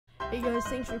Hey guys,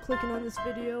 thanks for clicking on this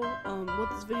video. What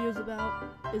this video is about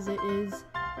is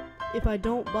if I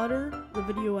don't butter, the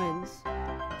video ends.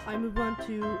 I move on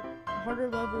to harder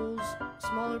levels,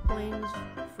 smaller planes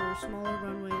for smaller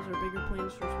runways, or bigger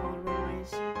planes for smaller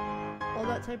runways. All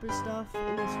that type of stuff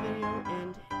in this video,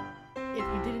 and if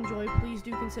you did enjoy, please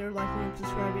do consider liking and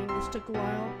subscribing. This took a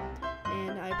while,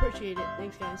 and I appreciate it.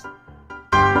 Thanks guys.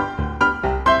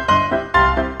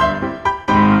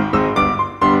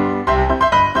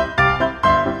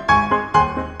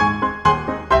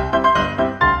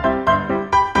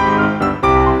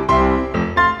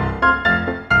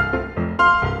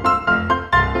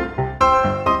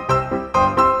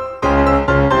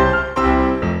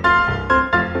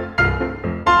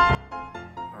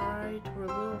 We're a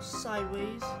little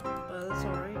sideways, but that's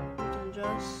alright. We can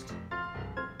adjust.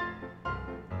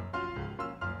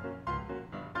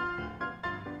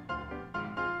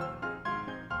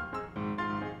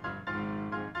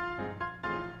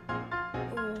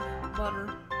 Oh, butter.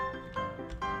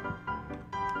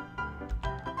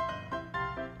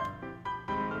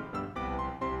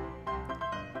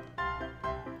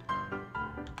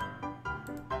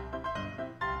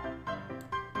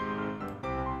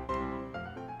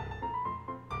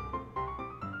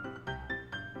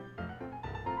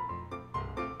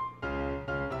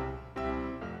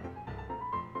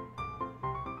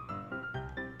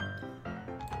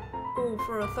 Oh,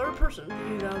 for a third-person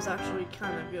view, that was actually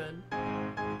kind of good.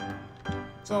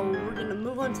 So we're gonna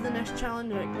move on to the next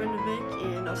challenge at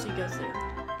Grindavik, and I'll see you guys there.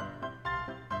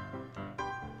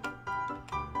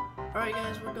 Alright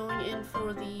guys, we're going in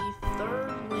for the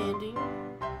third landing.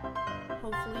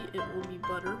 Hopefully it will be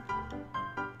butter.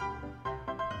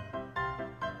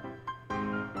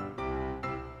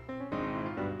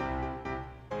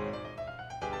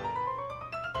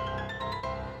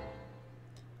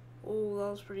 Oh, that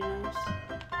was pretty nice.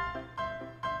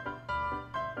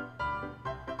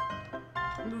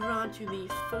 Moving on to the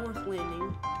fourth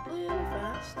landing. A little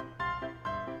fast.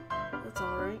 That's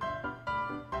alright.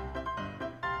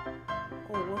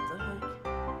 Oh, what the heck?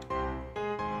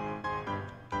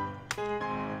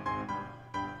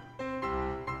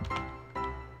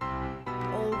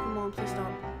 Oh, come on, please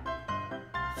stop.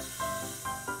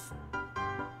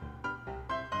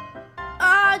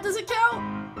 Ah, does it count?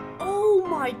 Oh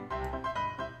my...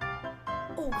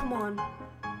 Oh, come on.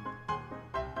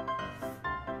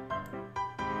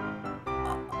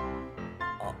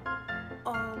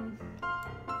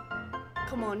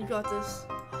 Come on, you got this.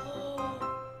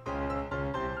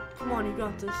 Come on, you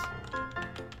got this.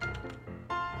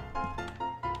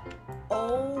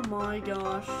 Oh my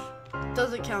gosh.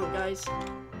 Doesn't count, guys.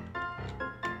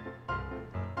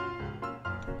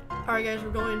 Alright guys,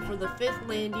 we're going for the fifth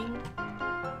landing.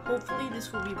 Hopefully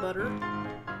this will be butter.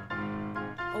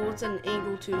 Oh, it's at an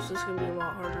angle too, so it's gonna be a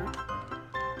lot harder.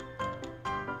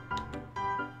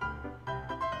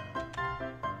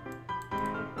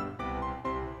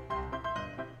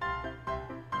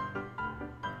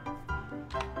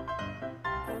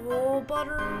 Oh,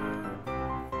 butter.